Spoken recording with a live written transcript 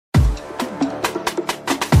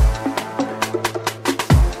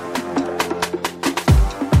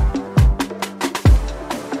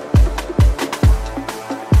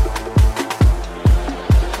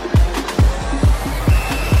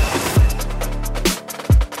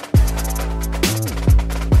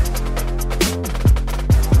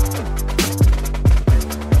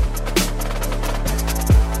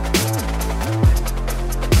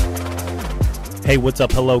Hey, what's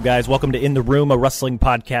up? Hello, guys. Welcome to In the Room, a wrestling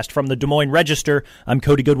podcast from the Des Moines Register. I'm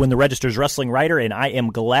Cody Goodwin, the Register's wrestling writer, and I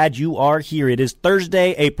am glad you are here. It is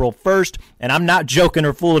Thursday, April 1st, and I'm not joking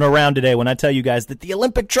or fooling around today when I tell you guys that the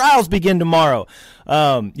Olympic trials begin tomorrow.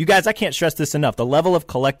 You guys, I can't stress this enough. The level of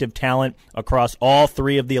collective talent across all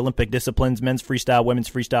three of the Olympic disciplines, men's freestyle, women's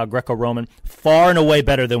freestyle, Greco-Roman, far and away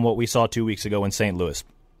better than what we saw 2 weeks ago in St. Louis.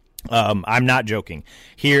 I'm not joking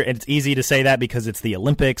here. It's easy to say that because it's the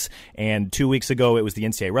Olympics, and 2 weeks ago it was the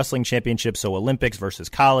NCAA Wrestling Championship, so Olympics versus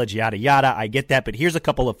college, yada, yada. I get that, but here's a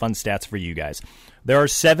couple of fun stats for you guys. There are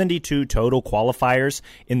 72 total qualifiers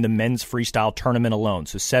in the men's freestyle tournament alone,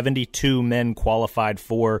 so 72 men qualified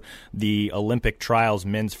for the Olympic trials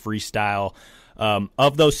men's freestyle.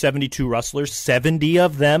 Of those 72 wrestlers, 70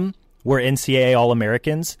 of them were NCAA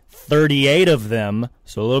All-Americans, 38 of them,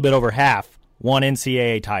 so a little bit over half, won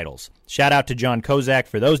NCAA titles. Shout out to John Kozak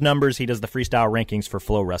for those numbers. He does the freestyle rankings for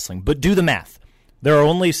Flow Wrestling. But do the math. There are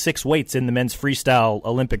only 6 weights in the men's freestyle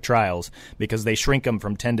Olympic trials because they shrink them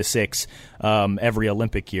from 10 to 6 every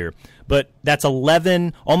Olympic year. But that's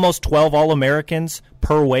 11, almost 12 All-Americans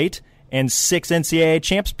per weight and 6 NCAA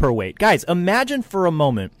champs per weight. Guys, imagine for a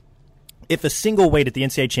moment if a single weight at the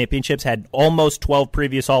NCAA championships had almost 12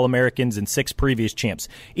 previous All-Americans and 6 previous champs.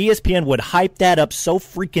 ESPN would hype that up so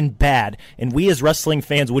freaking bad, and we as wrestling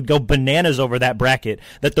fans would go bananas over that bracket,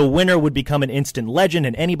 that the winner would become an instant legend,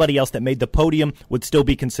 and anybody else that made the podium would still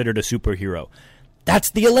be considered a superhero.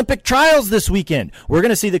 That's the Olympic trials this weekend. We're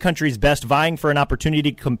going to see the country's best vying for an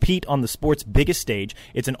opportunity to compete on the sport's biggest stage.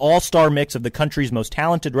 It's an all-star mix of the country's most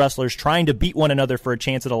talented wrestlers trying to beat one another for a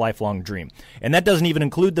chance at a lifelong dream. And that doesn't even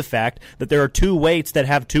include the fact that there are 2 weights that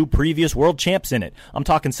have 2 previous world champs in it. I'm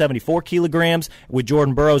talking 74 kilograms with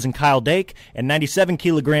Jordan Burroughs and Kyle Dake, and 97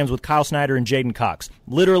 kilograms with Kyle Snyder and Jaden Cox.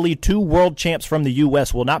 Literally 2 world champs from the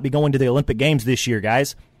U.S. will not be going to the Olympic Games this year,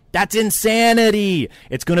 guys. That's insanity.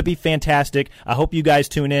 It's going to be fantastic. I hope you guys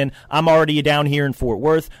tune in. I'm already down here in Fort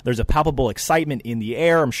Worth. There's a palpable excitement in the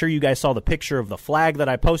air. I'm sure you guys saw the picture of the flag that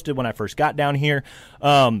I posted when I first got down here.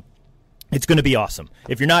 It's going to be awesome.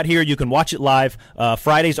 If you're not here, you can watch it live.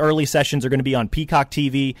 Friday's early sessions are going to be on Peacock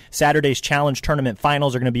TV. Saturday's Challenge Tournament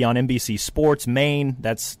Finals are going to be on NBC Sports Maine.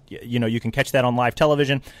 That's, you can catch that on live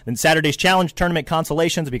television. Then Saturday's Challenge Tournament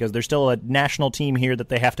Consolations, because there's still a national team here that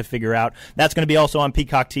they have to figure out. That's going to be also on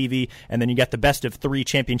Peacock TV. And then you got the best of 3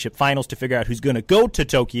 championship finals to figure out who's going to go to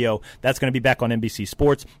Tokyo. That's going to be back on NBC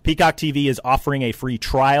Sports. Peacock TV is offering a free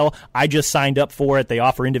trial. I just signed up for it. They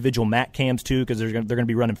offer individual mat cams too, because they're going to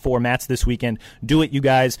be running 4 mats this weekend. Do it, you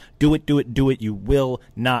guys. Do it. You will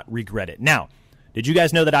not regret it. Now, did you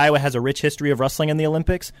guys know that Iowa has a rich history of wrestling in the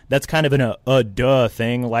Olympics? That's kind of a duh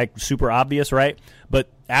thing, like super obvious, right? But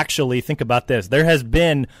actually, think about this. There has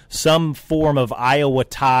been some form of Iowa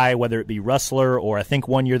tie, whether it be wrestler or I think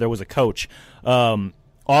one year there was a coach,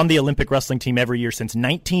 on the Olympic wrestling team every year since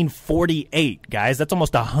 1948, guys. That's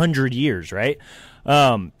almost 100 years, right?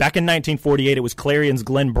 Back in 1948, it was Clarion's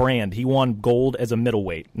Glenn Brand. He won gold as a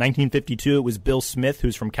middleweight. 1952, it was Bill Smith,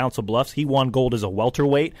 who's from Council Bluffs. He won gold as a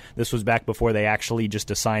welterweight. This was back before they actually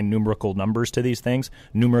just assigned numerical numbers to these things.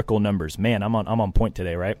 Numerical numbers. Man, I'm on point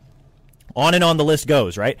today, right? On and on the list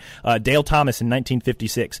goes, right? Dale Thomas in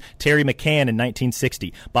 1956, Terry McCann in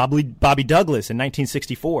 1960, Bobby Douglas in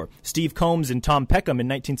 1964, Steve Combs and Tom Peckham in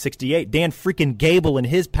 1968, Dan freaking Gable and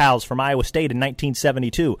his pals from Iowa State in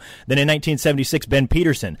 1972. Then in 1976, Ben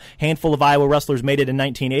Peterson. Handful of Iowa wrestlers made it in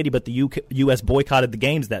 1980, but the U.S. boycotted the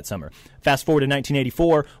games that summer. Fast forward to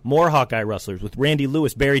 1984, more Hawkeye wrestlers with Randy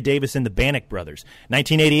Lewis, Barry Davis, and the Bannock brothers.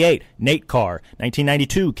 1988, Nate Carr.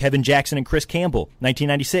 1992, Kevin Jackson and Chris Campbell.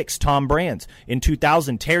 1996, Tom Brands. In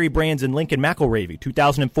 2000, Terry Brands and Lincoln McElravy.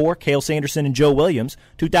 2004, Cale Sanderson and Joe Williams.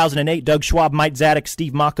 2008, Doug Schwab, Mike Zadok,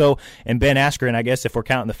 Steve Mocco, and Ben Askren, I guess, if we're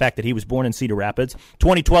counting the fact that he was born in Cedar Rapids.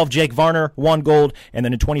 2012, Jake Varner won gold. And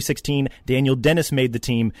then in 2016, Daniel Dennis made the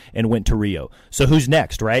team and went to Rio. So who's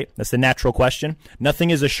next, right? That's the natural question.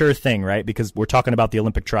 Nothing is a sure thing, right? Because we're talking about the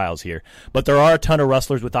Olympic trials here. But there are a ton of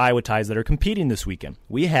wrestlers with Iowa ties that are competing this weekend.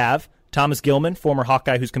 We have Thomas Gilman, former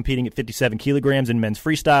Hawkeye, who's competing at 57 kilograms in men's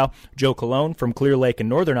freestyle. Joe Colon from Clear Lake in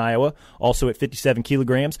northern Iowa, also at 57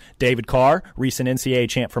 kilograms. David Carr, recent NCAA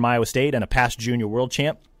champ from Iowa State and a past junior world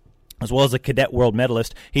champ, as well as a cadet world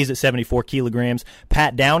medalist. He's at 74 kilograms.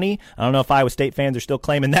 Pat Downey, I don't know if Iowa State fans are still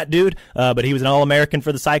claiming that dude, but he was an All-American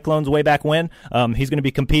for the Cyclones way back when. He's going to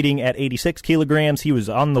be competing at 86 kilograms. He was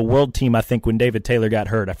on the world team, I think, when David Taylor got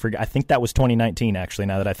hurt. I think that was 2019, actually,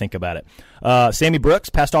 now that I think about it. Sammy Brooks,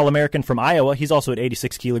 past All-American from Iowa. He's also at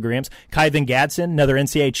 86 kilograms. Kyvan Gadsden, another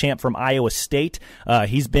NCAA champ from Iowa State.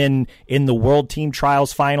 He's been in the World Team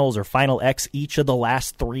Trials Finals or Final X each of the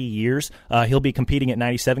last 3 years. He'll be competing at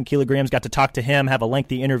 97 kilograms. kilograms. Got to talk to him, have a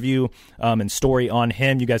lengthy interview and story on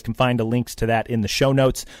him. You guys can find the links to that in the show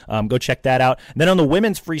notes. Go check that out. And then on the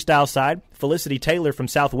women's freestyle side, Felicity Taylor from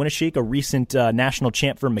South Winneshiek, a recent national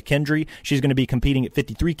champ from McKendree. She's going to be competing at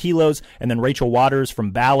 53 kilos. And then Rachel Waters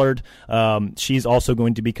from Ballard. She's also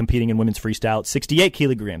going to be competing in women's freestyle at 68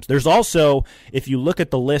 kilograms. There's also, if you look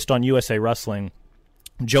at the list on USA Wrestling,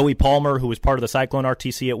 Joey Palmer, who was part of the Cyclone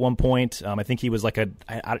RTC at one point. I think he was like a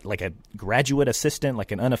graduate assistant,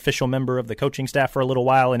 like an unofficial member of the coaching staff for a little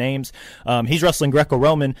while in Ames. He's wrestling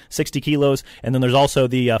Greco-Roman, 60 kilos. And then there's also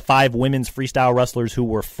the 5 women's freestyle wrestlers who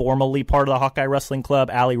were formerly part of the Hawkeye Wrestling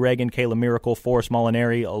Club: Allie Reagan, Kayla Miracle, Forrest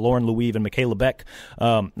Molinari, Lauren Louise, and Michaela Beck.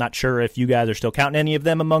 Not sure if you guys are still counting any of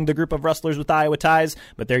them among the group of wrestlers with Iowa ties,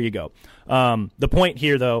 but there you go. The point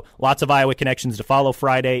here, though, lots of Iowa connections to follow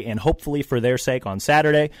Friday, and hopefully for their sake on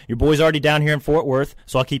Saturday. Your boy's already down here in Fort Worth,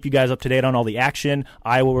 so I'll keep you guys up to date on all the action,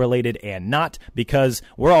 Iowa-related and not, because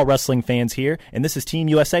we're all wrestling fans here, and this is Team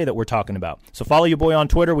USA that we're talking about. So follow your boy on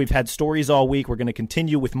Twitter. We've had stories all week. We're going to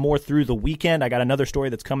continue with more through the weekend. I got another story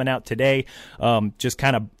that's coming out today, just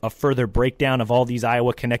kind of a further breakdown of all these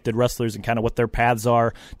Iowa-connected wrestlers and kind of what their paths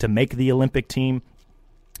are to make the Olympic team.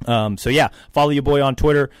 So yeah, follow your boy on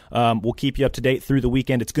Twitter. We'll keep you up to date through the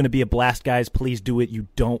weekend. It's going to be a blast, guys. Please do it. You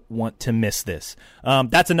don't want to miss this.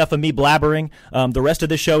 That's enough of me blabbering. The rest of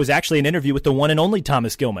the show is actually an interview with the one and only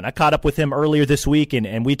Thomas Gilman. I caught up with him earlier this week,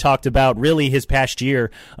 and we talked about really his past year.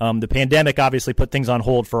 The pandemic obviously put things on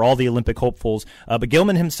hold for all the Olympic hopefuls, but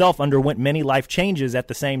Gilman himself underwent many life changes at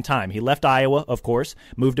the same time. He left Iowa, of course,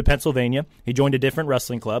 moved to Pennsylvania. He joined a different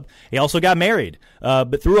wrestling club. He also got married.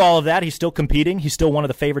 But through all of that, he's still competing. He's still one of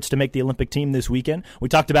the favorites to make the Olympic team this weekend. We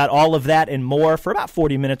talked about all of that and more for about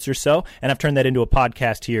 40 minutes or so, and I've turned that into a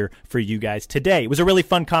podcast here for you guys today. It was a really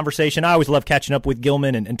fun conversation. I always love catching up with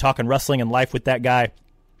Gilman and talking wrestling and life with that guy.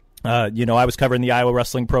 I was covering the Iowa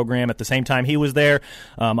wrestling program at the same time he was there.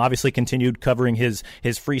 Obviously continued covering his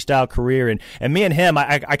freestyle career, and me and him,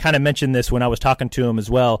 I kind of mentioned this when I was talking to him as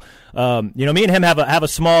well. Me and him have a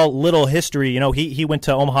small little history. He went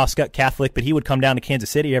to Omaha Skutt Catholic, but he would come down to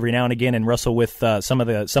Kansas City every now and again and wrestle with some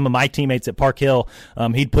of my teammates at Park Hill.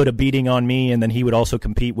 He'd put a beating on me, and then he would also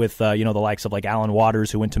compete with the likes of like Alan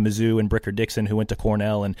Waters, who went to Mizzou, and Bricker Dixon, who went to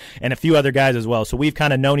Cornell, and a few other guys as well. So we've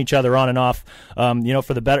kind of known each other on and off,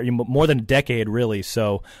 for the better, more than a decade, really.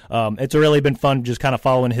 So it's really been fun just kind of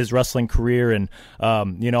following his wrestling career, and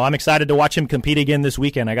I'm excited to watch him compete again this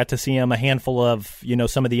weekend. I got to see him a handful of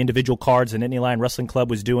some of the individual cards that Nittany Lion Wrestling Club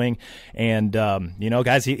was doing, and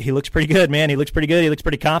guys, he looks pretty good, man. He looks pretty good. He looks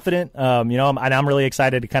pretty confident. I'm really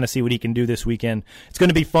excited to kind of see what he can do this weekend. It's going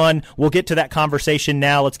to be fun. We'll get to that conversation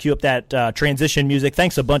now. Let's cue up that transition music.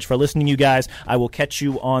 Thanks a bunch for listening, you guys. I will catch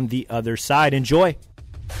you on the other side. Enjoy.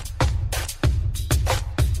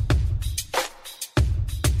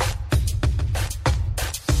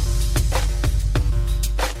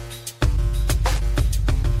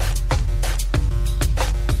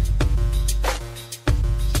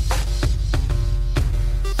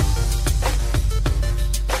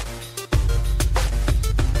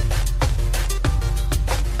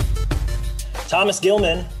 Thomas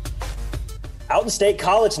Gilman, out in State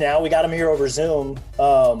College now. We got him here over Zoom.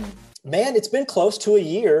 Man, it's been close to a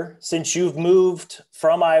year since you've moved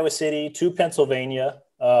from Iowa City to Pennsylvania.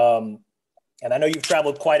 And I know you've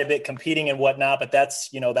traveled quite a bit competing and whatnot, but that's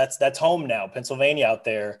home now, Pennsylvania out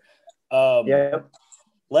there. Yeah.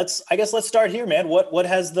 Let's start here, man.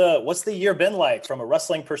 What's the year been like from a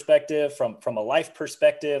wrestling perspective, from a life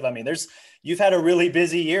perspective? I mean, you've had a really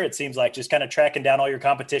busy year. It seems like just kind of tracking down all your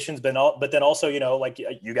competitions, but then also,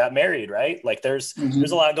 you got married, right? Like there's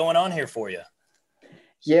a lot going on here for you.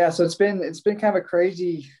 Yeah. So it's been kind of a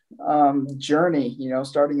crazy journey,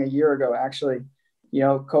 starting a year ago, actually.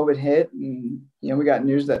 COVID hit, and, we got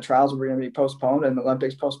news that trials were going to be postponed and the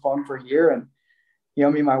Olympics postponed for a year. And, me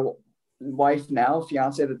and my wife now,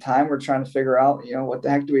 fiance at the time, we're trying to figure out, what the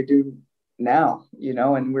heck do we do now,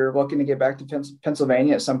 and we were looking to get back to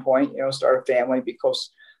Pennsylvania at some point, start a family, be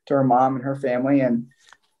close to her mom and her family. And,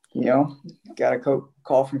 got a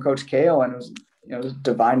call from Coach Kale, and it was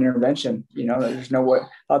divine intervention. There's no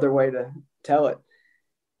other way to tell it.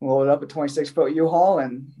 Loaded up a 26-foot U-Haul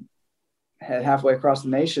and head halfway across the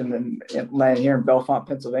nation and landed here in Bellefonte,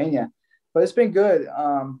 Pennsylvania. But it's been good.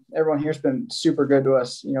 Everyone here's been super good to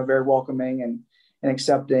us, very welcoming and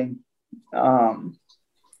accepting.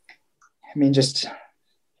 Just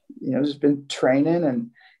been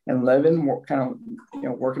training and living, kind of,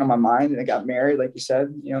 working on my mind. And I got married, like you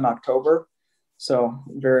said, in October. So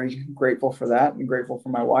very grateful for that and grateful for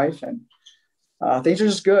my wife. And things are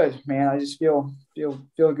just good, man. I just feel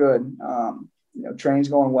good. Training's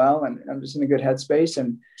going well, and I'm just in a good headspace.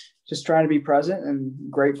 And just trying to be present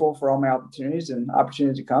and grateful for all my opportunities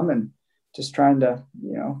to come, and just trying to,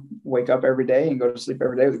 wake up every day and go to sleep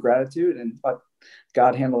every day with gratitude and let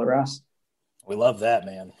God handle the rest. We love that,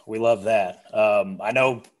 man. We love that. I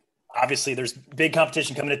know obviously there's big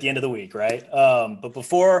competition coming at the end of the week, right? But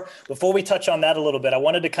before we touch on that a little bit, I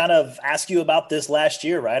wanted to kind of ask you about this last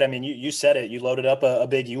year, right? I mean, you said it, you loaded up a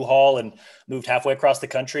big U-Haul and moved halfway across the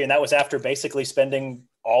country. And that was after basically spending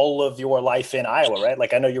all of your life in Iowa, right?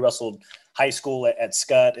 Like I know you wrestled high school at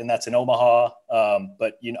Scott, and that's in Omaha.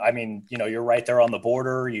 But you're right there on the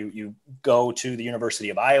border. You go to the University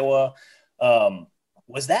of Iowa.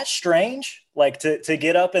 Was that strange? Like to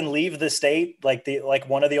get up and leave the state, like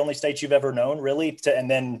one of the only states you've ever known, really, and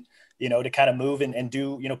then, to kind of move and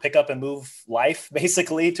do, pick up and move life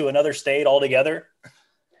basically to another state altogether?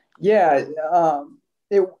 Yeah.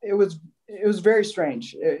 It was very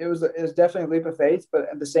strange. It was definitely a leap of faith, but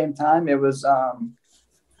at the same time, it was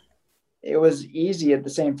easy at the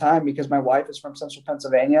same time because my wife is from Central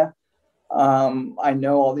Pennsylvania. I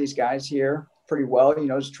know all these guys here pretty well,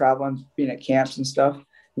 just traveling, being at camps and stuff.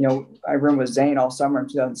 I roomed with Zane all summer in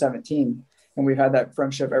 2017, and we've had that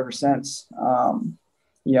friendship ever since.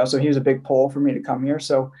 So he was a big pull for me to come here.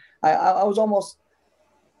 So I was almost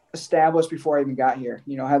established before I even got here.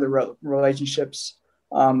 I had the relationships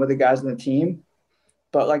with the guys on the team.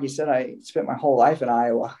 But like you said, I spent my whole life in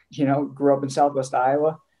Iowa, grew up in Southwest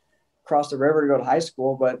Iowa, crossed the river to go to high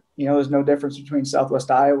school. But, there's no difference between Southwest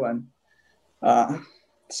Iowa and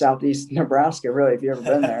Southeast Nebraska, really, if you've ever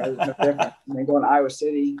been there. There's no difference. I mean, going to Iowa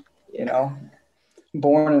City,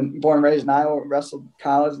 born and raised in Iowa, wrestled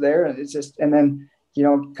college there. And it's just, and then,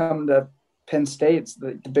 come to Penn State, it's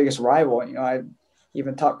the biggest rival. I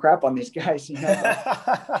even talk crap on these guys,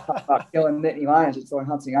 about killing Nittany Lions. It's the only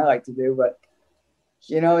hunting I like to do. But,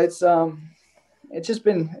 it's just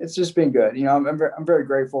been good. I'm very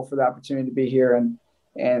grateful for the opportunity to be here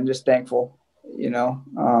and just thankful,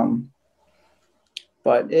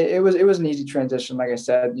 but it was an easy transition. Like I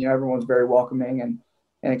said, everyone's very welcoming and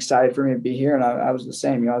excited for me to be here. And I was the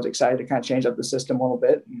same, I was excited to kind of change up the system a little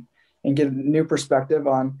bit and get a new perspective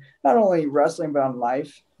on not only wrestling, but on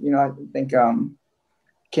life. I think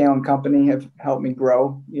Kale and company have helped me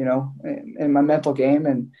grow, in my mental game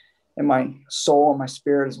and my soul and my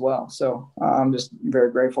spirit as well. So I'm just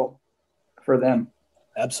very grateful for them.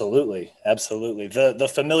 Absolutely. Absolutely.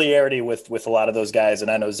 The familiarity with a lot of those guys.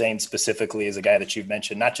 And I know Zane specifically is a guy that you've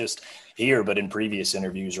mentioned, not just here, but in previous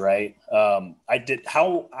interviews, right?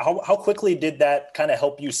 How quickly did that kind of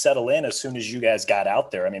help you settle in as soon as you guys got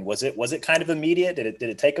out there? I mean, was it kind of immediate? Did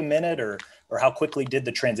it take a minute or how quickly did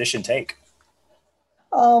the transition take?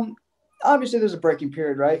 Obviously there's a breaking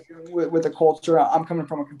period, right? With the culture. I'm coming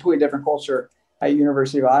from a completely different culture at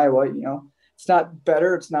University of Iowa, It's not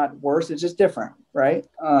better, it's not worse, it's just different, right?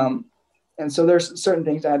 And so there's certain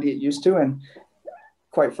things I had to get used to, and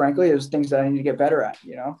quite frankly, there's things that I need to get better at,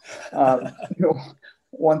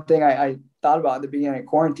 One thing I thought about at the beginning of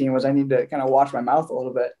quarantine was I need to kind of watch my mouth a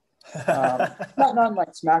little bit. Not in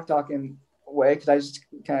like smack talking way, because I just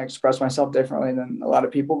kind of express myself differently than a lot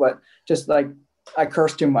of people, but just like I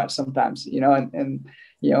curse too much sometimes, and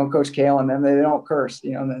Coach Kale and them, they don't curse,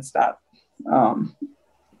 and it's not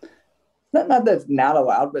not that it's not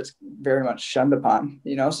allowed, but it's very much shunned upon,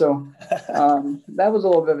 so that was a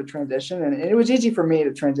little bit of a transition, and it was easy for me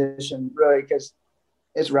to transition really because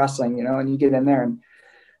it's wrestling, and you get in there, and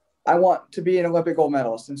I want to be an Olympic gold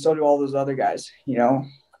medalist, and so do all those other guys,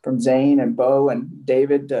 from Zane and Bo and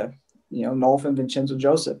David to, Nolf and Vincenzo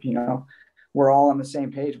Joseph, we're all on the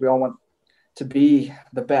same page. We all want to be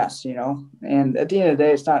the best, and at the end of the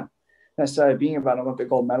day, it's not necessarily being about Olympic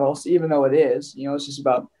gold medalists, even though it is, it's just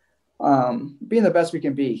about being the best we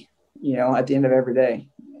can be, at the end of every day.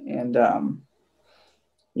 And,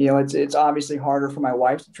 it's obviously harder for my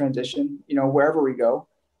wife to transition, wherever we go.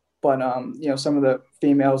 But, some of the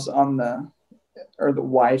females or the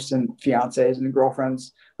wives and fiancés and the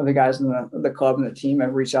girlfriends of the guys in the club and the team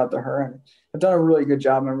have reached out to her and have done a really good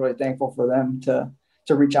job. And I'm really thankful for them to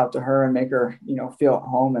reach out to her and make her, feel at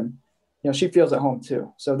home. And, she feels at home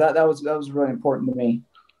too. So that was really important to me.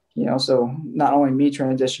 So not only me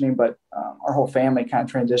transitioning, but our whole family kind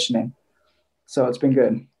of transitioning. So it's been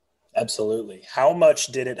good. Absolutely. How much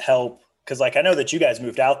did it help? Because I know that you guys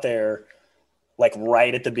moved out there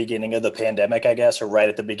right at the beginning of the pandemic, I guess, or right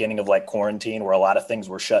at the beginning of quarantine where a lot of things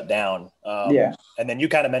were shut down. Yeah. And then you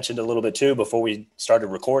kind of mentioned a little bit too, before we started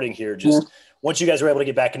recording here, just once you guys were able to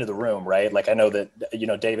get back into the room, right? I know that,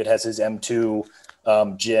 David has his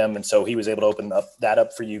M2 gym. And so he was able to open that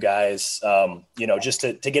up for you guys, just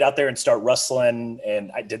to get out there and start wrestling.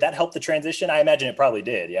 And did that help the transition? I imagine it probably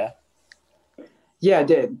did. Yeah. Yeah, I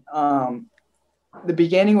did. The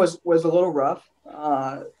beginning was a little rough,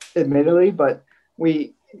 admittedly, but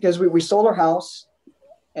because we sold our house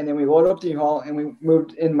and then we loaded up the U-Haul and we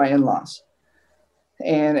moved in my in-laws.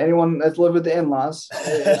 And anyone that's lived with the in-laws,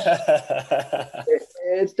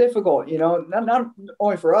 it's difficult, not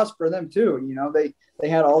only for us, for them too. They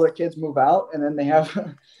had all their kids move out, and then they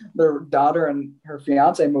have their daughter and her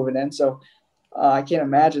fiance moving in. So I can't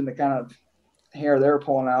imagine the kind of hair they were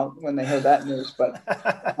pulling out when they heard that news. But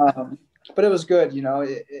it was good.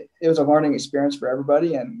 It was a learning experience for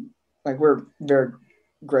everybody, and like we're very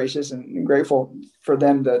gracious and grateful for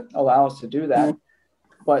them to allow us to do that.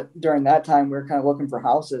 But during that time, we were kind of looking for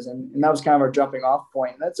houses, and that was kind of our jumping off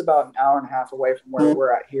point. That's about an hour and a half away from where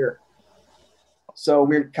we're at here. So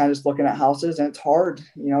we we're kind of just looking at houses, and it's hard,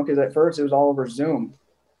 because at first it was all over Zoom,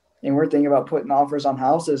 and we're thinking about putting offers on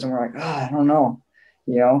houses, and we're like, I don't know,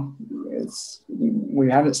 we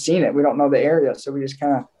haven't seen it. We don't know the area. So we just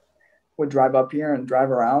kind of would drive up here and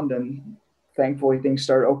drive around, and thankfully things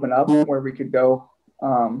started to open up where we could go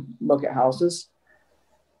look at houses.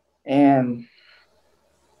 And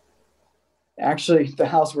actually, the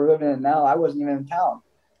house we're living in now, I wasn't even in town.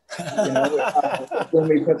 When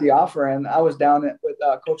we put the offer in, I was down with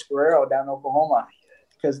Coach Guerrero down in Oklahoma,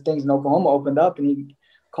 because things in Oklahoma opened up, and he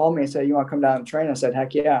called me and said, "You want to come down and train?" I said,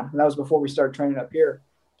 "Heck yeah!" And that was before we started training up here.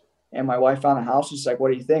 And my wife found a house. She's like,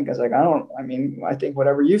 "What do you think?" I was like, I think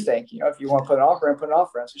whatever you think. If you want to put an offer in, put an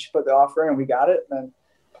offer in. So she put the offer in, and we got it. And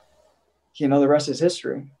then, the rest is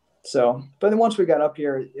history. So, but then once we got up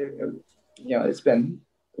here, it's been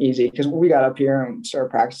easy, because we got up here and started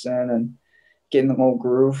practicing and getting the whole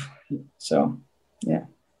groove. So, yeah.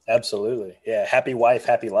 Absolutely. Yeah. Happy wife,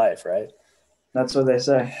 happy life, right? That's what they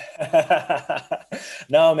say.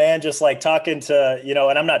 No, man, just like talking to,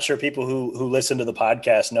 and I'm not sure people who listen to the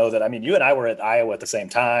podcast know that. I mean, you and I were at Iowa at the same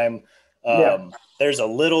time. There's a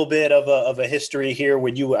little bit of a history here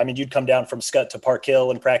when you'd come down from Scott to Park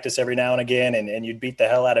Hill and practice every now and again, and you'd beat the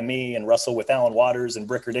hell out of me and wrestle with Alan Waters and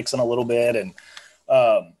Bricker Dixon a little bit. And,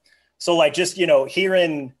 so like, just,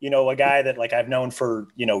 hearing, a guy that like I've known for,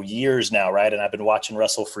 years now. Right. And I've been watching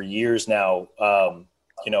wrestle for years now.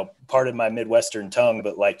 Pardon my Midwestern tongue,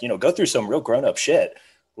 but like, go through some real grown up shit.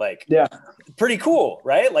 Like, yeah, pretty cool.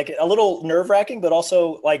 Right. Like a little nerve wracking, but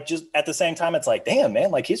also like, just at the same time, it's like, damn, man,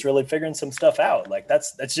 like he's really figuring some stuff out. Like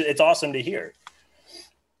it's awesome to hear.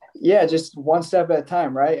 Yeah, just one step at a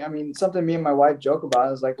time, right? I mean, something me and my wife joke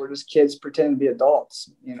about is like we're just kids pretending to be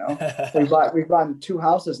adults. We've bought 2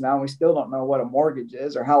 houses now, and we still don't know what a mortgage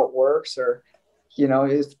is or how it works, or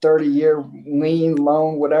is 30-year lien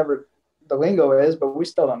loan, whatever the lingo is, but we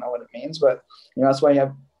still don't know what it means. But that's why you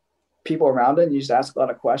have people around it, and you just ask a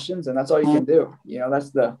lot of questions, and that's all you can do.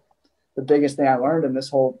 That's the biggest thing I learned in this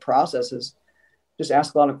whole process is just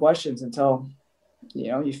ask a lot of questions until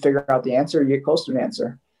you figure out the answer, you get close to an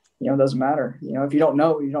answer. It doesn't matter. If you don't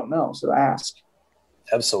know, you don't know. So ask.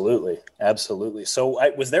 Absolutely. Absolutely. So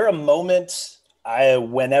was there a moment,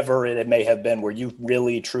 whenever it may have been, where you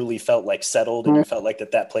really, truly felt like settled and you felt like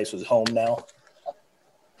that place was home now?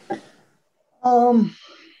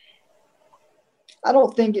 I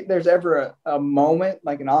don't think there's ever a moment,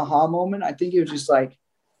 like an aha moment. I think it was just like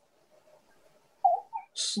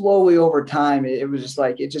slowly over time. It was just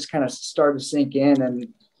like, it just kind of started to sink in, and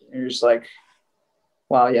you're just like,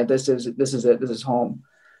 wow, yeah, this is it. This is home.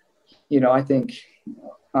 I think,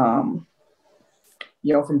 from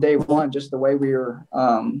day one, just the way we were,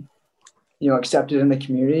 accepted in the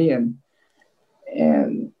community and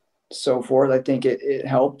so forth, I think it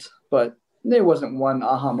helped, but there wasn't one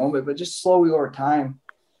aha moment, but just slowly over time,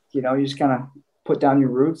 you just kind of put down your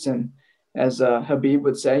roots. And as Habib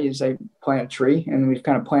would say, you say, plant a tree, and we've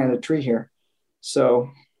kind of planted a tree here. So,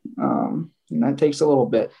 and that takes a little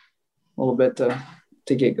bit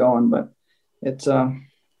to get going, but it's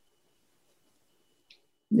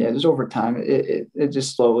just over time it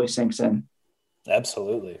just slowly sinks in.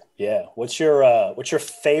 Absolutely. Yeah. What's your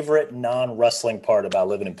favorite non-wrestling part about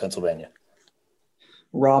living in Pennsylvania?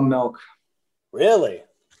 Raw milk. Really?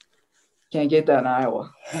 Can't get that in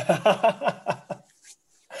Iowa.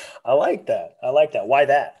 I like that. Why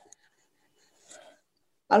that?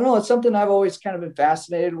 I don't know. It's something I've always kind of been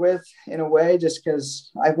fascinated with in a way, just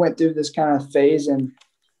because I went through this kind of phase in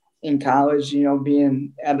college,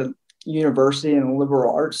 being at a university and a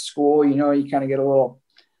liberal arts school, you kind of get a little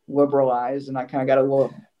liberalized, and I kind of got a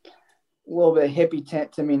little bit hippie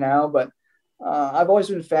tint to me now, but I've always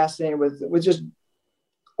been fascinated with just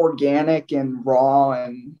organic and raw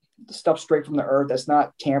and stuff straight from the earth that's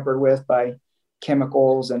not tampered with by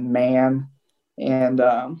chemicals and man. And,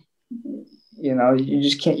 you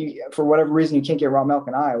just can't, for whatever reason, you can't get raw milk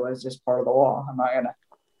in Iowa. It's just part of the law. I'm not going to,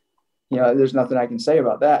 there's nothing I can say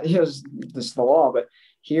about that. This is the law. But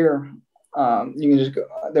here, you can just go,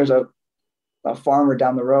 there's a farmer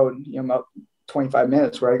down the road, about 25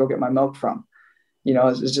 minutes where I go get my milk from.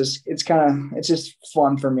 It's just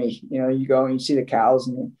fun for me. You go and you see the cows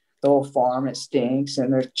and the whole farm, it stinks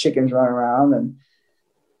and there's chickens running around, and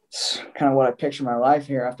it's kind of what I picture my life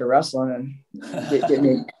here after wrestling, and get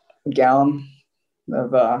me a gallon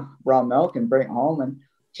of raw milk and bring it home, and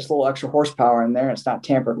just a little extra horsepower in there. It's not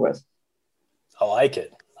tampered with. I like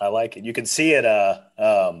it. You can see it.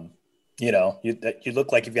 You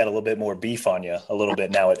look like you've got a little bit more beef on you a little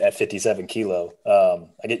bit now at 57 kilo.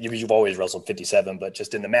 I get you've always wrestled 57, but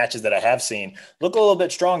just in the matches that I have seen, look a little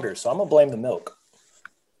bit stronger. So I'm gonna blame the milk.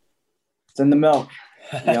 It's in the milk.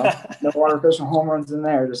 No artificial home runs in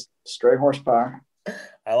there, just straight horsepower.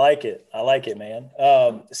 I like it, man.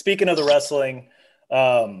 Speaking of the wrestling,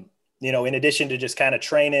 in addition to just kind of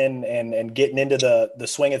training and getting into the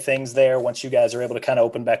swing of things there, once you guys are able to kind of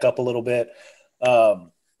open back up a little bit, the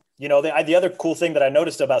other cool thing that I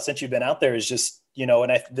noticed about since you've been out there is just,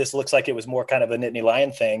 this looks like it was more kind of a Nittany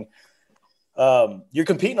Lion thing. You're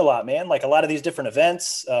competing a lot, man, like a lot of these different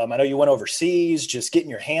events. I know you went overseas, just getting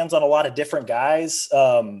your hands on a lot of different guys.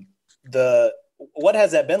 What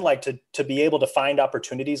has that been like to be able to find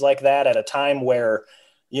opportunities like that at a time where,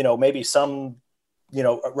 maybe some,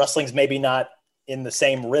 wrestling's maybe not in the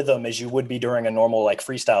same rhythm as you would be during a normal like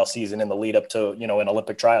freestyle season in the lead up to, in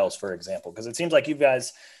Olympic trials, for example? Because it seems like you've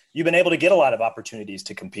been able to get a lot of opportunities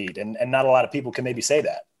to compete, and not a lot of people can maybe say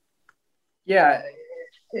that. Yeah,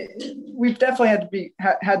 we've definitely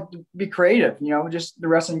had to be creative, just the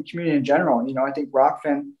wrestling community in general. I think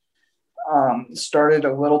Rockfin started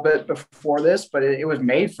a little bit before this, but it was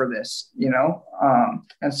made for this,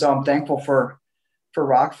 and so I'm thankful for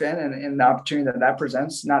Rockfin and the opportunity that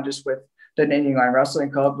presents, not just with the Nittany Lion Wrestling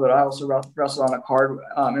Club, but I also wrestled on a card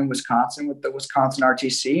in Wisconsin with the Wisconsin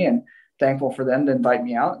RTC, and thankful for them to invite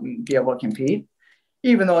me out and be able to compete.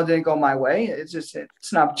 Even though it didn't go my way, it's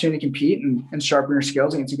an opportunity to compete and sharpen your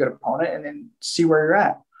skills against a good opponent and then see where you're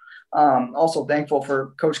at. Also thankful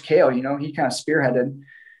for Coach Kale. He kind of spearheaded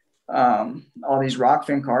all these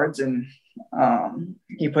Rockfin cards, and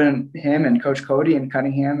he put in him and Coach Cody and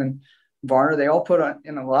Cunningham and Varner. They all put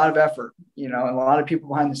in a lot of effort, and a lot of people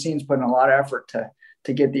behind the scenes put in a lot of effort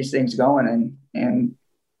to get these things going. And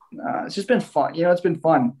it's just been fun. It's been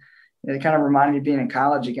fun. It kind of reminded me of being in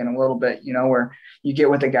college again a little bit, where you get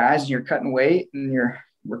with the guys and you're cutting weight and you're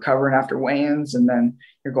recovering after weigh-ins, and then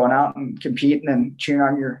you're going out and competing and cheering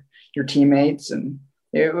on your teammates. And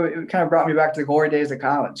it kind of brought me back to the glory days of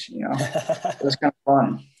college. It was kind of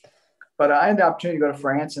fun. But I had the opportunity to go to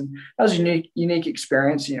France, and that was a unique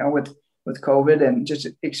experience, with COVID and just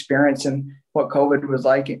experiencing what COVID was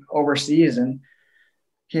like overseas. And,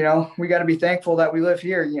 we got to be thankful that we live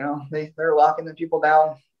here. They're locking the people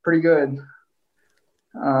down pretty good.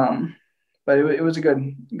 But it was a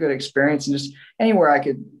good experience, and just anywhere I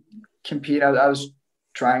could compete, I was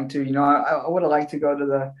trying to. I would have liked to go to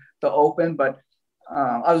the Open, but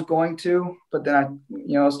I was going to. But then I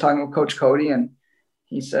was talking with Coach Cody, and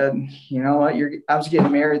he said, what, I was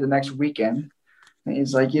getting married the next weekend, and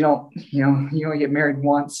he's like, you only get married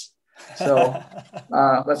once, so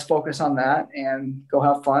let's focus on that and go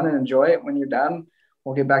have fun and enjoy it. When you're done,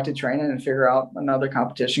 we'll get back to training and figure out another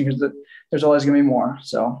competition, because there's always going to be more.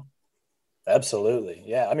 So. Absolutely.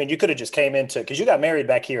 Yeah. I mean, you could have just came because you got married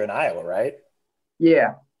back here in Iowa, right?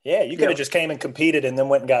 Yeah. Yeah. You could have just came and competed and then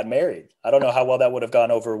went and got married. I don't know how well that would have gone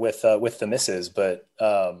over with the missus, but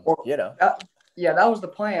yeah, that was the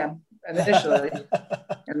plan initially.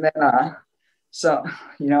 And then, so,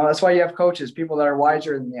 that's why you have coaches, people that are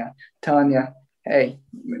wiser than you, telling you, hey,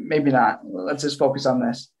 maybe not. Let's just focus on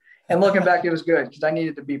this. And looking back, it was good because I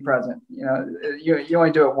needed to be present. You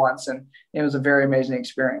only do it once, and it was a very amazing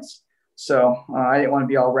experience. So I didn't want to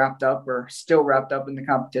be all wrapped up or still wrapped up in the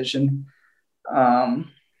competition while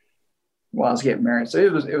I was getting married. So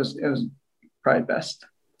it was probably best.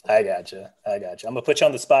 I gotcha. I'm gonna put you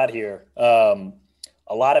on the spot here.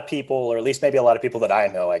 A lot of people, or at least maybe a lot of people that I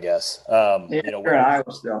know, I guess. We're in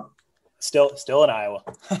Iowa still. Still in Iowa.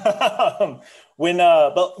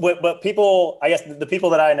 But people, I guess the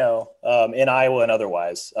people that I know in Iowa and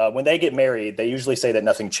otherwise, when they get married, they usually say that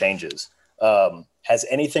nothing changes. Has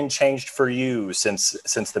anything changed for you since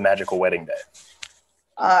the magical wedding day?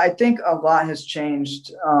 I think a lot has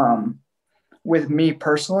changed with me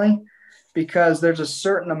personally, because there's a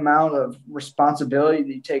certain amount of responsibility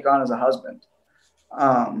that you take on as a husband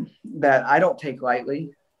that I don't take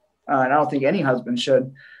lightly. And I don't think any husband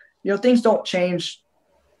should. Things don't change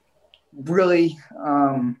really,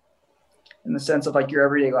 in the sense of like your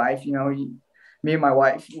everyday life, me and my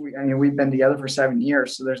wife, we've been together for 7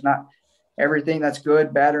 years. So there's not everything that's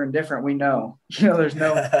good, bad, or indifferent. We know, there's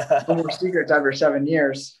no more secrets after 7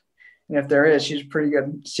 years. And if there is, she's a pretty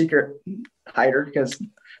good secret hider because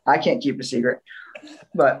I can't keep a secret.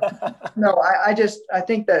 But no, I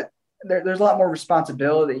think that there's a lot more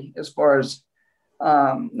responsibility as far as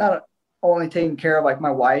not only taking care of like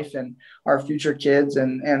my wife and our future kids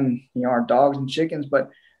and our dogs and chickens, but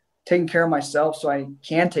taking care of myself so I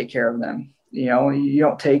can take care of them. You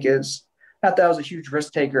don't take as, not that I was a huge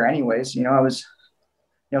risk taker anyways, I was,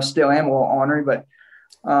 still am a little ornery, but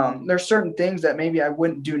there's certain things that maybe I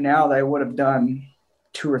wouldn't do now that I would have done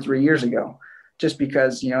 2 or 3 years ago, just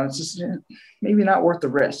because, it's just maybe not worth the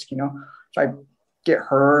risk. If I get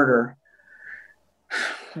hurt or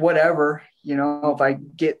whatever, if I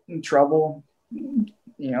get in trouble,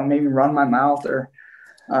 maybe run my mouth or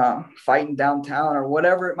fighting downtown or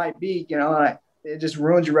whatever it might be, it just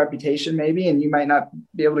ruins your reputation maybe, and you might not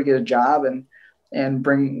be able to get a job and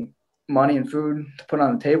bring money and food to put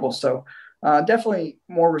on the table. So definitely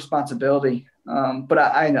more responsibility. But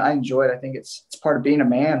I enjoy it. I think it's part of being a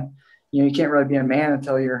man. You can't really be a man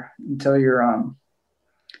until you're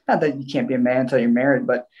not that you can't be a man until you're married,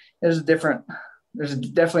 but there's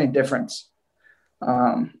definitely a difference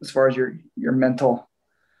as far as your mental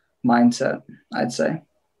mindset, I'd say.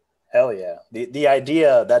 Hell yeah. The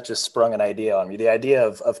idea that just sprung an idea on me. The idea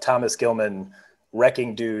of Thomas Gilman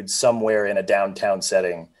wrecking dudes somewhere in a downtown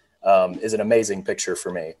setting is an amazing picture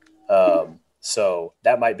for me. So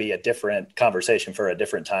that might be a different conversation for a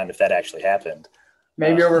different time if that actually happened.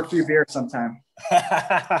 Maybe over a few beers sometime.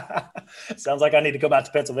 Sounds like I need to come out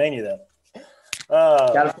to Pennsylvania then.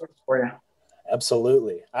 Got a place for you.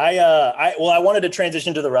 Absolutely. I wanted to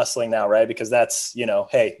transition to the wrestling now, right? Because that's,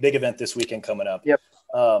 hey, big event this weekend coming up. Yep.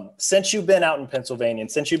 Since you've been out in Pennsylvania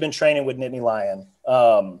and since you've been training with Nittany Lion,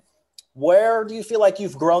 where do you feel like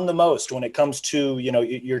you've grown the most when it comes to,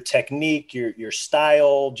 your technique, your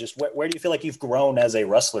style? Just where do you feel like you've grown as a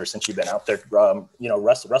wrestler since you've been out there,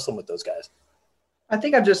 wrestling with those guys? I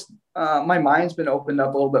think I've just, my mind's been opened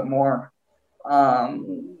up a little bit more.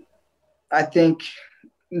 I think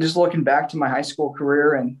just looking back to my high school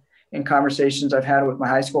career and conversations I've had with my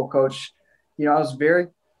high school coach, I was very,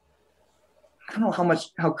 I don't know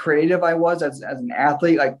how creative I was as an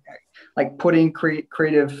athlete, like putting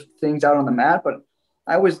creative things out on the mat, but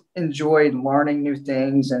I always enjoyed learning new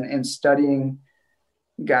things and studying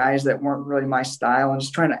guys that weren't really my style and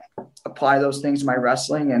just trying to apply those things to my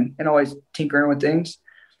wrestling and always tinkering with things.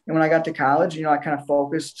 And when I got to college, I kind of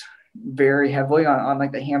focused very heavily on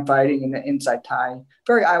like the hand fighting and the inside tie,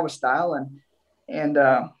 very Iowa style. And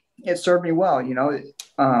it served me well,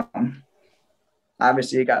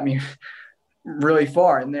 obviously it got me really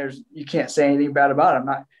far, and you can't say anything bad about it.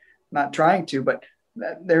 I'm not trying to, but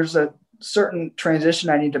there's a certain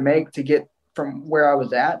transition I need to make to get from where I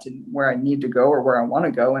was at to where I need to go or where I want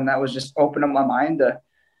to go. And that was just open up my mind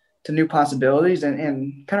to new possibilities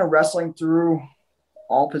and kind of wrestling through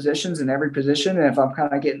all positions in every position. And if I'm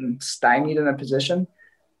kind of getting stymied in a position,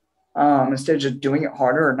 instead of just doing it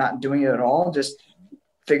harder or not doing it at all, just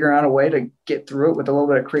figuring out a way to get through it with a little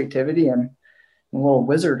bit of creativity and a little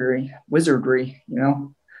wizardry,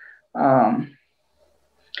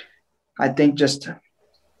 I think just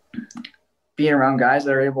being around guys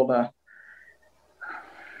that are able to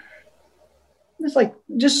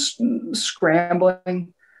just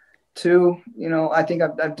scrambling too, I think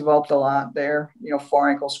I've developed a lot there, far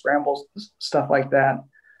ankle scrambles, stuff like that.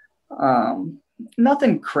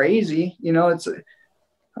 Nothing crazy,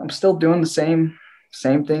 I'm still doing the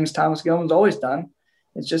same things Thomas Gilman's always done.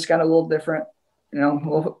 It's just got a little different, a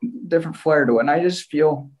little different flair to it. And I just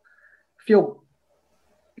feel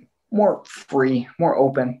more free, more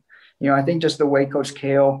open. I think just the way Coach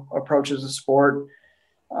Kale approaches the sport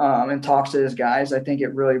and talks to his guys, I think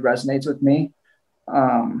it really resonates with me.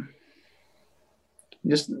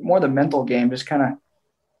 Just more the mental game, just kind of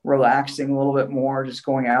relaxing a little bit more, just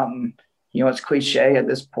going out and, it's cliche at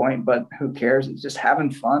this point, but who cares? It's just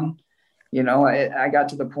having fun. I got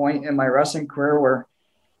to the point in my wrestling career where,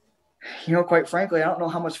 quite frankly, I don't know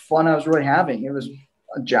how much fun I was really having. It was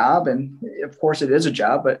a job, and of course it is a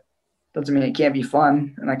job, but doesn't mean it can't be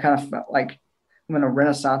fun. And I kind of felt like I'm in a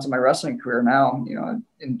renaissance of my wrestling career now,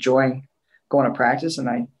 enjoying going to practice, and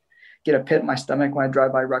I get a pit in my stomach when I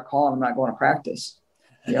drive by Rec Hall and I'm not going to practice.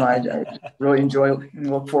 I really enjoy and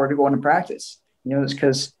look forward to going to practice, it's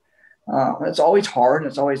because it's always hard and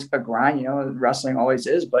it's always a grind, wrestling always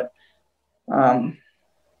is, but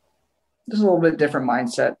just a little bit different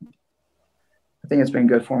mindset. I think it's been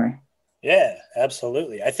good for me. Yeah,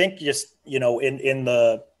 absolutely. I think just,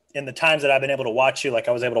 in the times that I've been able to watch you, like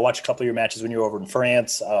I was able to watch a couple of your matches when you were over in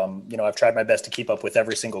France. I've tried my best to keep up with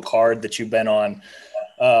every single card that you've been on.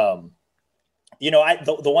 Um,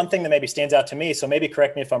 the one thing that maybe stands out to me, so maybe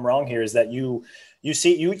correct me if I'm wrong here, is that you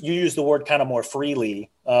use the word kind of more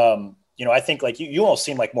freely. I think like you almost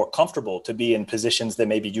seem like more comfortable to be in positions that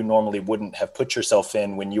maybe you normally wouldn't have put yourself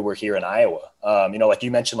in when you were here in Iowa. Like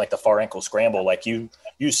you mentioned, like the far ankle scramble, like you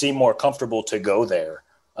seem more comfortable to go there.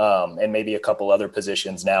 And maybe a couple other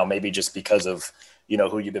positions now, maybe just because of,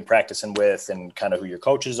 who you've been practicing with and kind of who your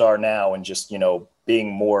coaches are now, and just,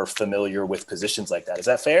 being more familiar with positions like that. Is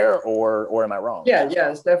that fair or am I wrong? Yeah,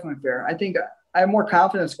 it's definitely fair. I think I have more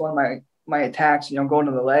confidence going my attacks, going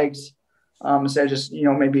to the legs, instead of just,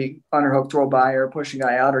 maybe underhook, throw by, or push a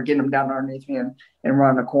guy out, or getting him down underneath me and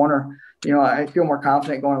run the corner. I feel more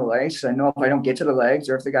confident going to the legs. I know if I don't get to the legs,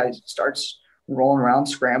 or if the guy starts rolling around,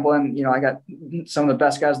 scrambling, I got some of the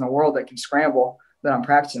best guys in the world that can scramble that I'm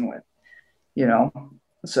practicing with,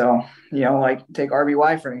 So, like take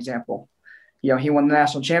RBY for an example. He won the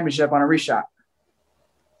national championship on a reshot.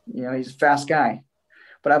 He's a fast guy,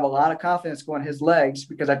 but I have a lot of confidence going his legs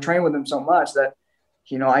because I've trained with him so much that,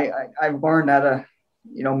 I've learned how to,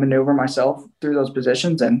 maneuver myself through those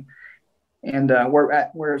positions.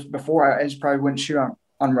 Whereas before I just probably wouldn't shoot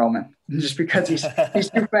on Roman just because he's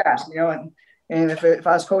too fast, and if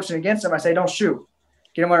I was coaching against him, I say, don't shoot,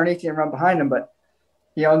 get him underneath you and run behind him. But,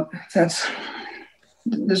 since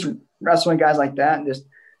just wrestling guys like that, and just,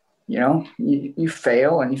 you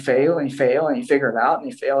fail and you fail and you fail and you figure it out, and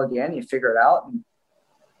you fail again, and you figure it out. And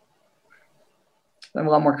I have a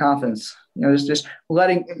lot more confidence, just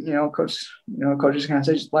letting, coaches kind of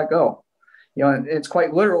say, just let go. It's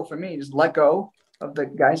quite literal for me. Just let go of the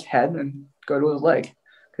guy's head and go to his leg,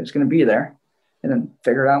 because it's going to be there, and then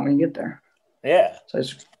figure it out when you get there. Yeah. So I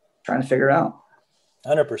was trying to figure it out.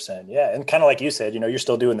 100%. Yeah. And kind of like you said, you're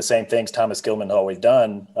still doing the same things Thomas Gilman always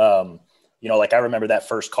done. Like I remember that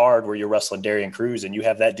first card where you're wrestling Darian Cruz and you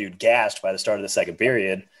have that dude gassed by the start of the second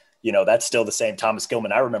period. That's still the same Thomas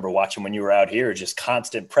Gilman I remember watching when you were out here, just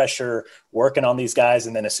constant pressure, working on these guys.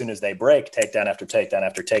 And then as soon as they break, takedown after takedown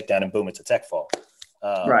after takedown, and boom, it's a tech fall.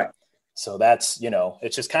 Right. So that's,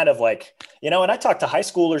 it's just kind of like, and I talk to high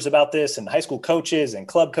schoolers about this, and high school coaches and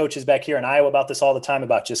club coaches back here in Iowa about this all the time,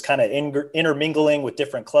 about just kind of intermingling with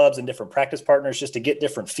different clubs and different practice partners just to get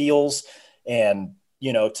different feels and,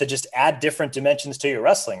 to just add different dimensions to your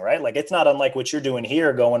wrestling, right? Like it's not unlike what you're doing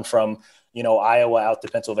here, going from, Iowa out to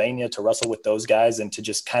Pennsylvania to wrestle with those guys, and to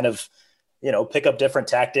just kind of, pick up different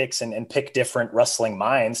tactics and pick different wrestling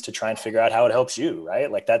minds to try and figure out how it helps you,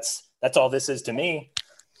 right? Like that's all this is to me.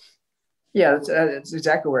 Yeah, that's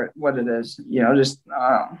exactly what it is.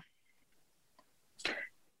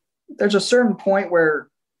 There's a certain point where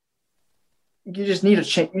you just need a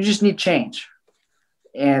change. You just need change,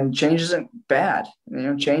 and change isn't bad.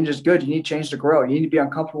 Change is good. You need change to grow. You need to be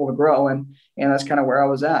uncomfortable to grow, and that's kind of where I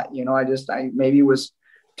was at. I maybe was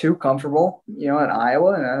too comfortable. In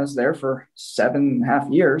Iowa, and I was there for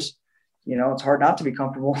 7.5 years. It's hard not to be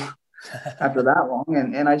comfortable after that long,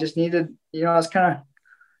 and I just needed. I was kind of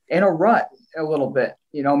in a rut a little bit,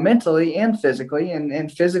 mentally and physically,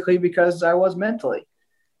 and physically because I was mentally.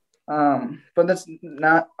 But that's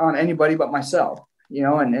not on anybody but myself,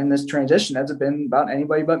 and in this transition hasn't been about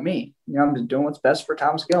anybody but me. I'm just doing what's best for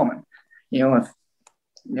Thomas Gilman. If,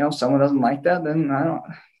 someone doesn't like that, then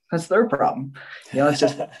that's their problem. It's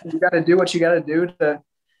just, you got to do what you got to do to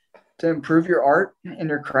improve your art and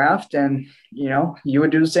your craft. And, you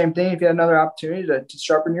would do the same thing if you had another opportunity to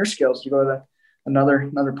sharpen your skills. You go to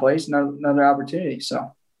another place, another opportunity.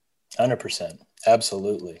 So 100%.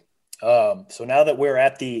 Absolutely. So now that we're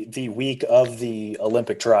at the week of the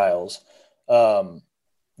Olympic trials,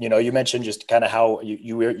 you mentioned just kind of how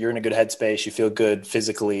you're in a good headspace. You feel good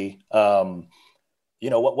physically.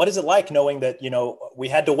 What is it like knowing that, we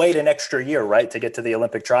had to wait an extra year, right, to get to the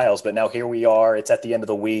Olympic trials, but now here we are, it's at the end of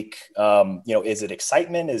the week. Is it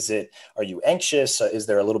excitement? Are you anxious? Is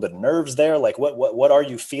there a little bit of nerves there? Like what are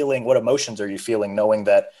you feeling? What emotions are you feeling knowing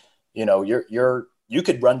that, you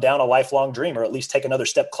could run down a lifelong dream, or at least take another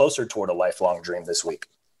step closer toward a lifelong dream this week?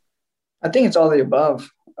 I think it's all the above.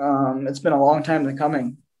 It's been a long time in the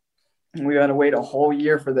coming. We got to wait a whole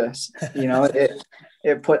year for this.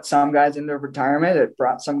 It put some guys into retirement. It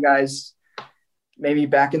brought some guys maybe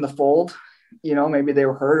back in the fold. Maybe they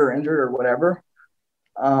were hurt or injured or whatever.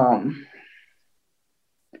 I'm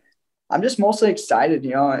just mostly excited,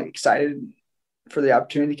 excited for the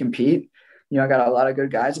opportunity to compete. I got a lot of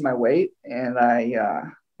good guys in my weight, and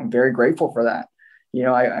I'm very grateful for that.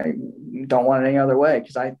 I don't want it any other way,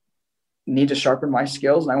 because need to sharpen my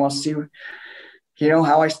skills, and I want to see,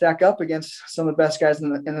 how I stack up against some of the best guys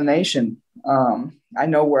in the nation. I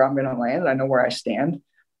know where I'm going to land. I know where I stand,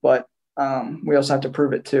 but we also have to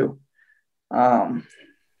prove it too.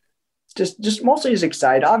 Just mostly just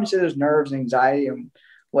excited. Obviously there's nerves and anxiety and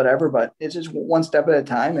whatever, but it's just one step at a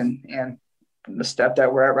time. And the step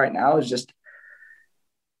that we're at right now is just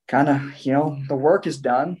kind of, the work is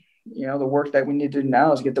done. The work that we need to do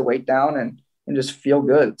now is get the weight down and just feel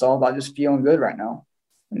good. It's all about just feeling good right now.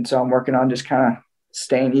 And so I'm working on just kind of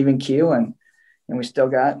staying even keel, and we still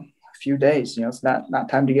got a few days. It's not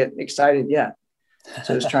time to get excited yet.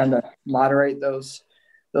 So just trying to moderate those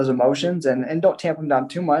emotions and don't tamp them down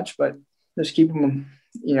too much, but just keep them,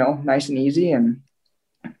 nice and easy, and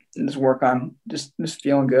just work on just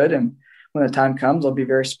feeling good. And when the time comes, I'll be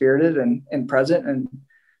very spirited and present and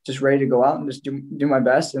just ready to go out and just do my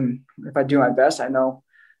best. And if I do my best, I know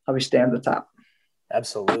I'll be staying at the top.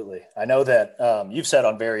 Absolutely. I know that you've said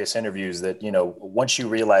on various interviews that, once you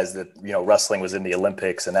realized that, wrestling was in the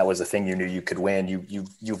Olympics and that was the thing you knew you could win,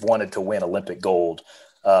 you've wanted to win Olympic gold.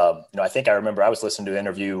 I think I remember I was listening to an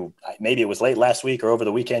interview, maybe it was late last week or over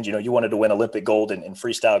the weekend, you wanted to win Olympic gold in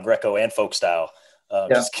freestyle, Greco, and folk style.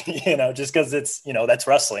 Just because it's, that's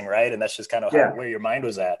wrestling, right? And that's just kind of where your mind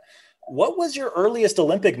was at. What was your earliest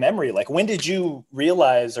Olympic memory? Like, when did you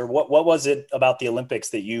realize, or what was it about the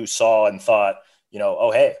Olympics that you saw and thought,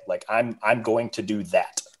 oh, hey, like I'm going to do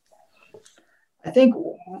that? I think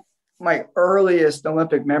my earliest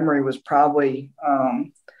Olympic memory was probably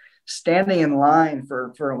standing in line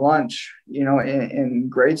for lunch, in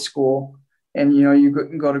grade school. And, you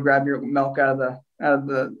go to grab your milk out of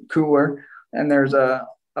the cooler, and there's a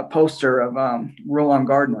poster of Roland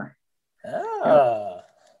Gardner.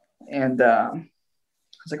 And I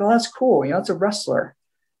was like, oh, that's cool. It's a wrestler,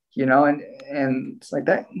 and it's like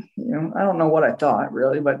that, I don't know what I thought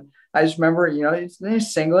really, but I just remember, he's in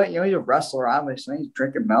his singlet, he's a wrestler, obviously he's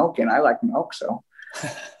drinking milk, and I like milk. So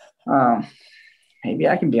maybe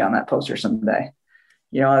I can be on that poster someday.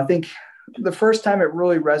 I think the first time it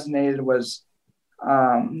really resonated was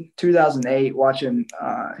 2008, watching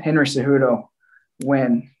Henry Cejudo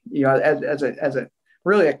win, as a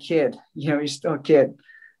really a kid, he's still a kid.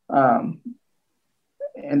 And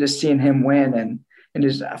just seeing him win and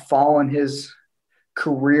just following his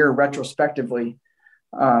career retrospectively,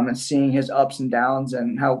 and seeing his ups and downs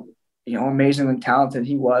and how, amazingly talented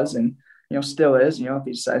he was and, still is, if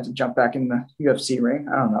he decides to jump back in the UFC ring,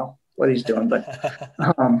 I don't know what he's doing, but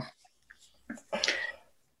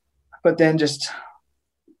then just,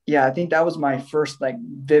 I think that was my first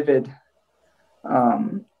vivid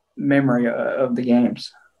memory of the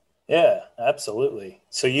games. Yeah, absolutely.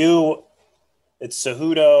 So it's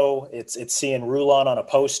Cejudo, it's seeing Rulon on a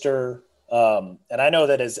poster. And I know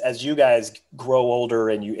that as you guys grow older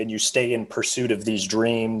and you stay in pursuit of these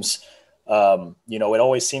dreams, it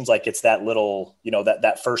always seems like it's that little,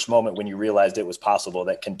 that first moment when you realized it was possible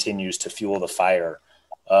that continues to fuel the fire.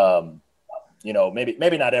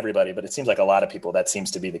 Maybe not everybody, but it seems like a lot of people, that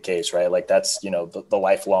seems to be the case, right? Like that's, the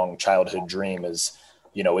lifelong childhood dream is,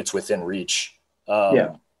 it's within reach.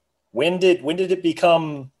 When did it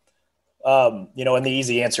become, and the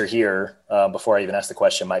easy answer here, before I even ask the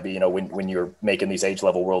question, might be, when you're making these age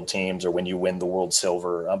level world teams or when you win the world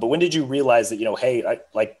silver. But when did you realize that, hey,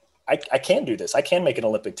 I can do this. I can make an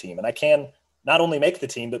Olympic team, and I can not only make the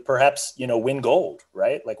team, but perhaps, win gold,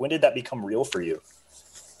 right? Like, when did that become real for you?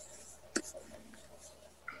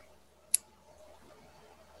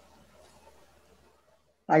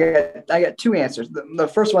 I got two answers. The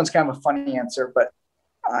first one's kind of a funny answer, but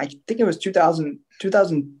I think it was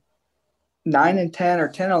 2009 and 10 or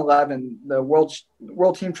 10 and 11. The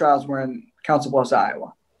world team trials were in Council Bluffs,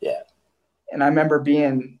 Iowa. Yeah. And I remember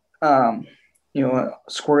being, a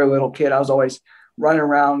squirrely little kid. I was always running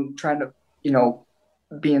around trying to,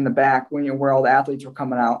 be in the back when where all the athletes were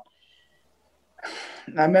coming out.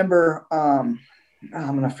 And I remember, I'm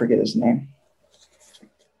going to forget his name.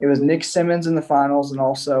 It was Nick Simmons in the finals, and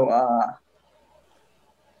also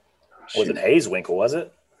was it Hayeswinkle, was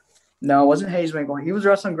it? No, it wasn't Hayeswinkle. He was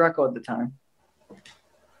wrestling Greco at the time.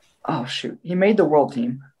 Oh, shoot. He made the world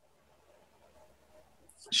team.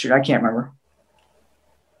 Shoot, I can't remember.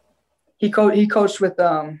 He coached with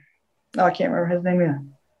I can't remember his name either.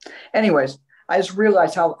 Anyways, I just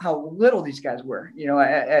realized how little these guys were,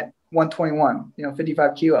 at 121,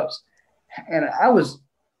 55 kilos. And I was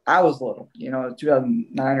little,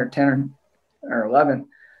 2009 or 10 or 11.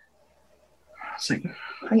 I was like,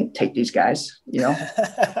 I can take these guys, these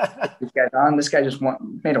guys on. This guy just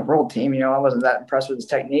made a world team. I wasn't that impressed with his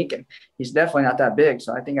technique, and he's definitely not that big.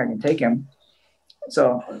 So I think I can take him.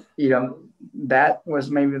 So, that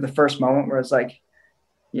was maybe the first moment where it's like,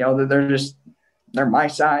 you know, they're my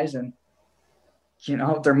size, and, you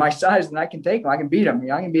know, if they're my size, then I can take them. I can beat them. You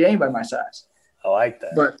know, I can beat anybody my size. I like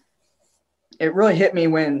that. But it really hit me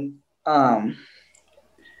when,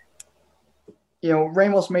 you know,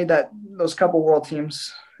 Ramos made those couple world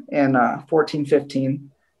teams in 14,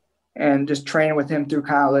 15, and just training with him through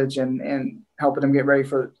college and helping him get ready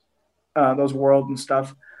for those worlds and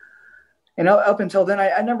stuff. And up until then,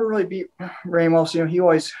 I never really beat Ramos. You know, he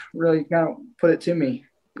always really kind of put it to me,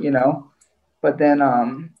 you know. But then,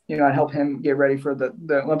 you know, I'd help him get ready for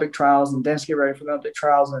the Olympic trials, and Dennis get ready for the Olympic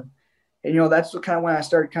trials. And you know, that's kind of when I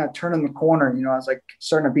started kind of turning the corner. You know, I was like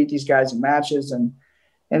starting to beat these guys in matches, and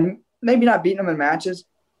maybe not beating them in matches.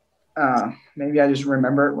 Maybe I just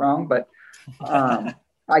remember it wrong, but I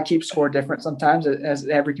keep score different sometimes, as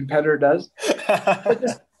every competitor does.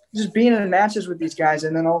 But just being in matches with these guys,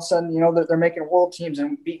 and then all of a sudden, you know, they're making world teams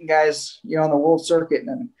and beating guys, you know, on the world circuit,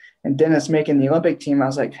 and Dennis making the Olympic team. I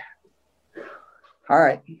was like, all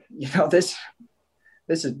right, you know, this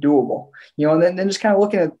is doable, you know. And then just kind of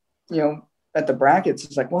looking at, you know, at the brackets,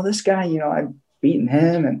 it's like, well, this guy, you know, I've beaten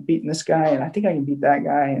him and beaten this guy, and I think I can beat that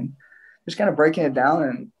guy, and just kind of breaking it down.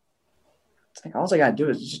 And it's like, all I got to do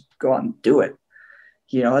is just go out and do it.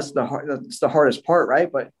 You know, that's the hardest part,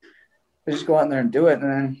 right? But just go out there and do it. And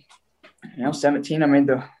then, you know, 17, I made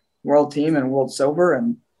the world team and world silver,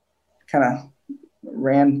 and kind of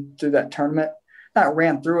ran through that tournament. Not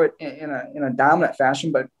ran through it in a dominant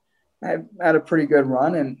fashion, but I had a pretty good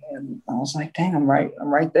run, and I was like, dang, I'm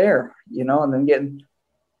right there, you know. And then getting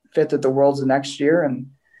fifth at the Worlds the next year,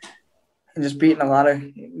 and just beating a lot of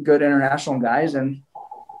good international guys, and,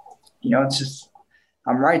 you know, it's just,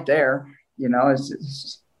 I'm right there, you know. It's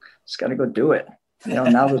just got to go do it, you know.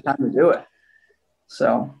 Now's the time to do it.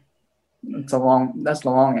 So that's the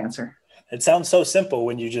long answer. It sounds so simple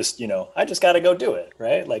when you just, you know, I just got to go do it,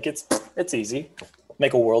 right? Like it's easy.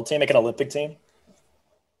 Make a world team, make an Olympic team.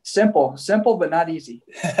 Simple, but not easy.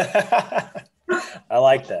 I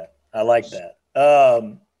like that.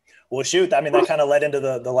 Well, shoot. I mean, that kind of led into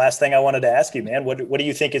the last thing I wanted to ask you, man. What do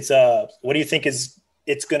you think it's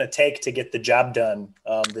going to take to get the job done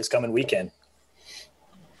this coming weekend?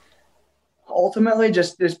 Ultimately,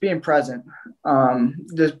 just being present,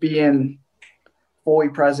 just being fully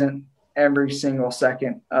present every single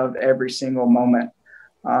second of every single moment.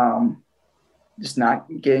 Just not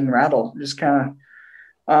getting rattled. Just kind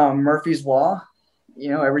of Murphy's Law,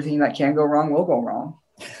 you know, everything that can go wrong will go wrong.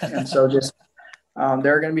 And so just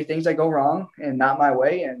there are going to be things that go wrong and not my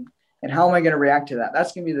way. And how am I going to react to that?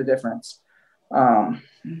 That's going to be the difference. You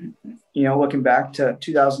know, looking back to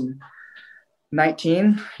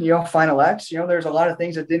 2019, you know, Final X, you know, there's a lot of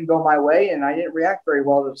things that didn't go my way, and I didn't react very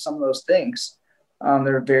well to some of those things.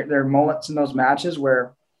 There are moments in those matches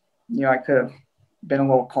where, you know, I could have been a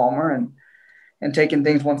little calmer and taken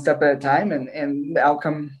things one step at a time, and the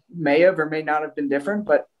outcome may have or may not have been different,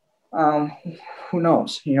 but who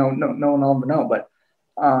knows? You know, no one will ever know. But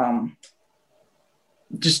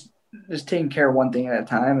just taking care of one thing at a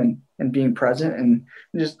time, and being present, and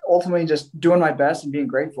just ultimately just doing my best and being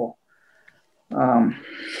grateful.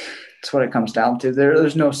 That's what it comes down to.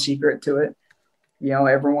 There's no secret to it. You know,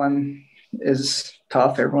 everyone is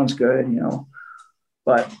tough. Everyone's good, you know,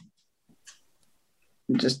 but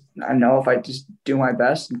I know if I just do my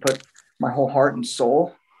best and put my whole heart and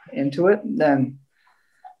soul into it, then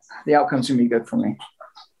the outcome's going to be good for me.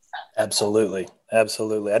 Absolutely. I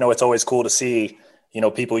know it's always cool to see, you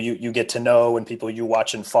know, people you get to know and people you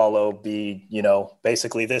watch and follow be, you know,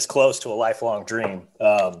 basically this close to a lifelong dream.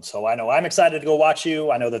 So I know I'm excited to go watch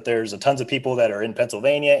you. I know that there's tons of people that are in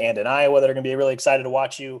Pennsylvania and in Iowa that are going to be really excited to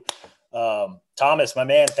watch you. Thomas, my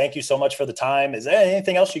man, thank you so much for the time. Is there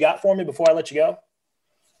anything else you got for me before I let you go?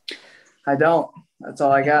 I don't. That's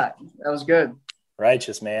all I got. That was good.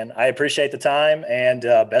 Righteous, man. I appreciate the time, and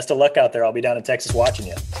best of luck out there. I'll be down in Texas watching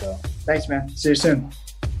you. So thanks, man. See you soon.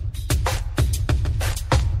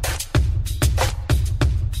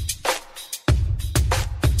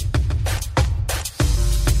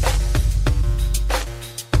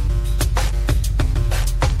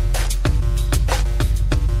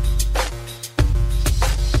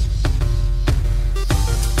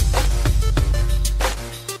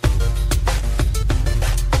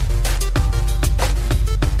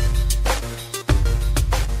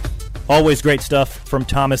 Always great stuff from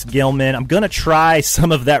Thomas Gilman. I'm going to try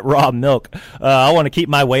some of that raw milk. I want to keep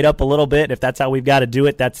my weight up a little bit. If that's how we've got to do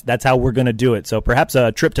it, that's how we're going to do it. So perhaps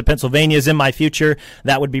a trip to Pennsylvania is in my future.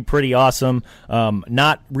 That would be pretty awesome.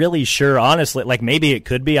 Not really sure, honestly. Like, maybe it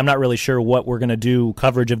could be. I'm not really sure what we're going to do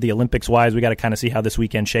coverage of the Olympics-wise. We got to kind of see how this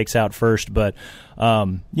weekend shakes out first. But,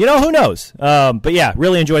 who knows? But, yeah,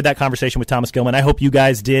 really enjoyed that conversation with Thomas Gilman. I hope you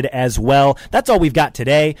guys did as well. That's all we've got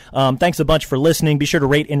today. Thanks a bunch for listening. Be sure to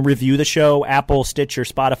rate and review the show, Apple, Stitcher,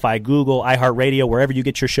 Spotify, Google, iHeartRadio, wherever you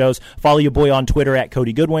get your shows. Follow your boy on Twitter at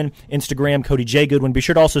Cody Goodwin, Instagram, Cody J. Goodwin. Be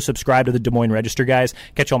sure to also subscribe to the Des Moines Register, guys.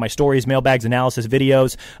 Catch all my stories, mailbags, analysis,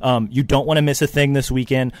 videos. You don't want to miss a thing this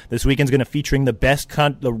weekend. This weekend's going to featuring the best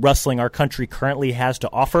the wrestling our country currently has to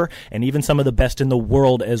offer, and even some of the best in the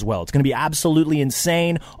world as well. It's going to be absolutely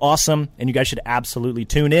insane, awesome, and you guys should absolutely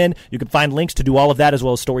tune in. You can find links to do all of that as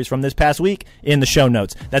well as stories from this past week in the show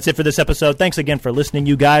notes. That's it for this episode. Thanks again for listening,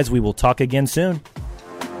 you guys. We will talk again soon.